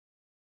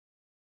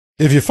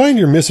If you find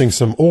you're missing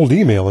some old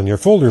email in your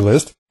folder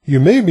list, you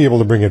may be able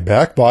to bring it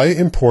back by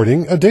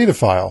importing a data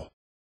file.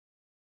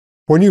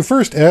 When you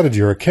first added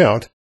your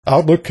account,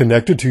 Outlook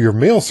connected to your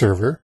mail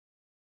server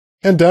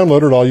and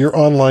downloaded all your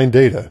online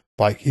data,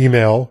 like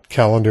email,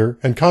 calendar,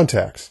 and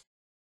contacts.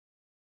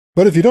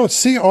 But if you don't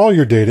see all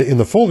your data in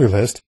the folder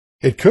list,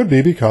 it could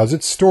be because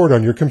it's stored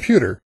on your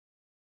computer.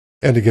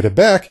 And to get it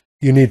back,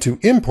 you need to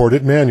import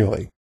it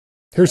manually.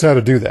 Here's how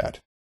to do that.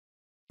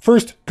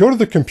 First, go to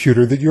the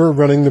computer that you're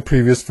running the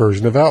previous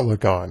version of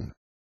Outlook on.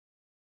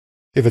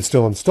 If it's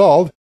still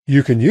installed,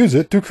 you can use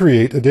it to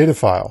create a data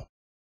file.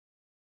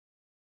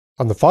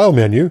 On the File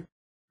menu,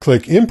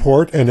 click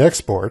Import and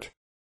Export,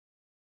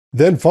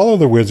 then follow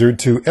the wizard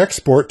to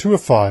export to a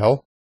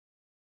file,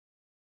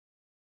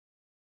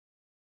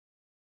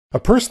 a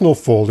personal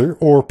folder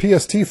or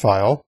PST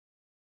file,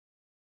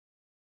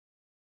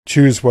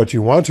 choose what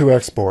you want to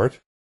export,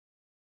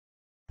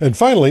 and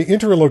finally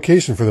enter a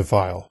location for the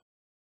file.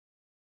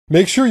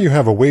 Make sure you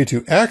have a way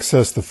to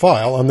access the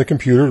file on the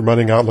computer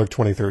running Outlook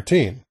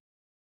 2013.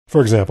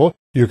 For example,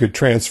 you could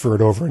transfer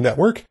it over a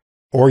network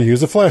or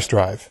use a flash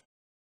drive.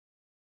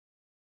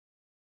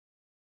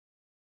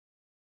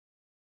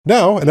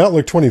 Now, in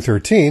Outlook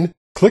 2013,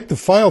 click the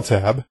File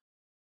tab,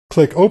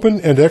 click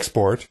Open and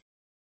Export,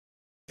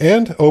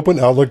 and open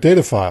Outlook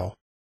Data File.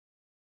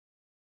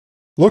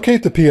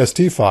 Locate the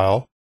PST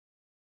file,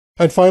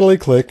 and finally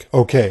click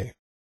OK.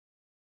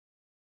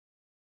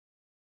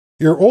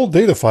 Your old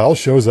data file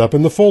shows up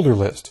in the folder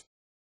list,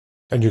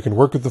 and you can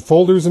work with the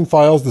folders and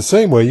files the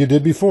same way you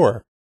did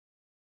before.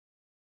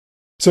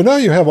 So now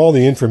you have all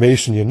the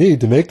information you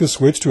need to make the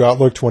switch to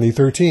Outlook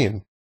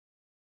 2013.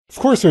 Of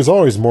course, there's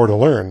always more to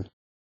learn.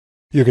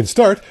 You can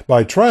start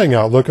by trying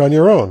Outlook on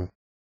your own.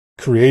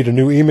 Create a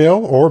new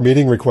email or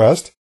meeting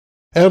request,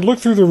 and look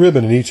through the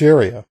ribbon in each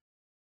area.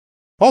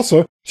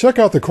 Also, check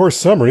out the course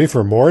summary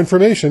for more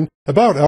information about